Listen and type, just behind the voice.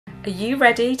Are you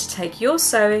ready to take your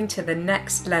sewing to the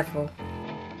next level?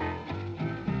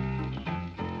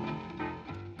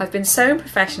 I've been sewing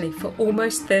professionally for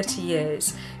almost 30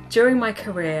 years. During my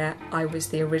career, I was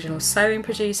the original sewing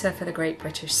producer for the Great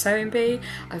British Sewing Bee.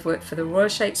 I've worked for the Royal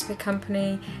Shakespeare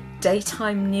Company,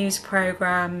 daytime news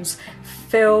programmes,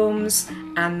 films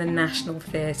and the National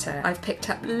Theatre. I've picked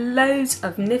up loads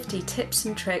of nifty tips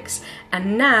and tricks,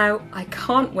 and now I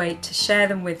can't wait to share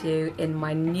them with you in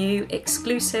my new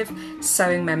exclusive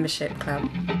sewing membership club.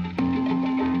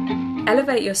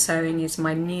 Elevate Your Sewing is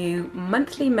my new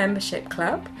monthly membership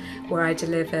club where I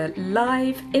deliver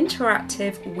live,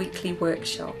 interactive weekly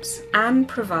workshops and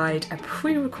provide a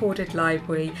pre-recorded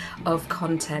library of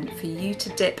content for you to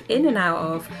dip in and out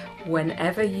of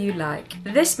whenever you like.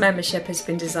 This membership has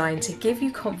been designed to give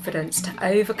you confidence to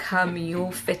overcome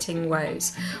your fitting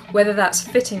woes, whether that's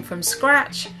fitting from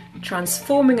scratch,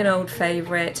 transforming an old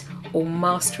favourite, or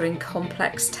mastering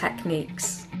complex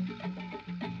techniques.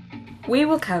 We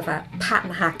will cover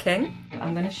pattern hacking.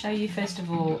 I'm going to show you first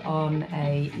of all on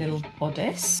a little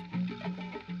bodice.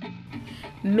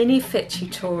 Mini fit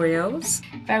tutorials,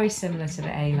 very similar to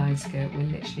the A-line skirt. We're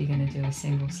literally going to do a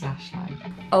single slash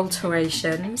line.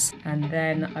 Alterations, and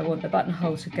then I want the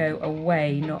buttonhole to go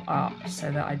away, not up,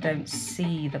 so that I don't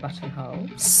see the buttonhole.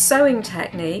 Sewing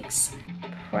techniques.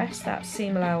 Press that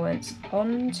seam allowance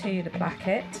onto the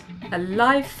placket. A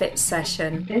live fit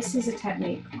session. This is a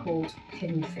technique called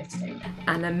pin fitting,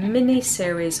 and a mini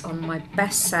series on my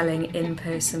best-selling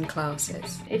in-person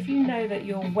classes. If you know that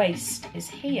your waist is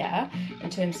here in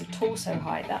terms of torso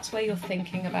height, that's where you're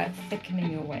thinking about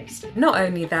thickening your waist. Not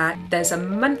only that, there's a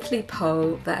monthly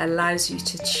poll that allows you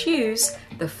to choose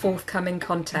the forthcoming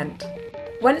content.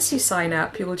 Once you sign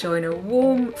up, you will join a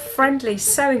warm, friendly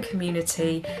sewing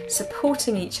community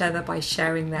supporting each other by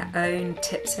sharing their own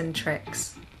tips and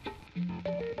tricks.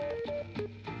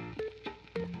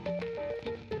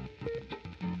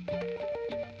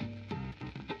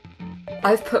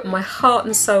 I've put my heart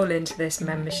and soul into this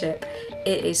membership.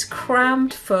 It is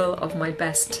crammed full of my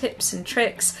best tips and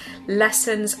tricks,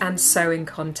 lessons and sewing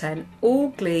content, all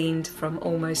gleaned from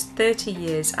almost 30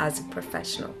 years as a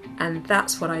professional. And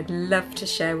that's what I'd love to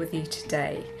share with you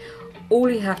today. All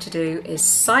you have to do is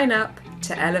sign up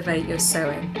to Elevate Your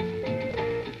Sewing.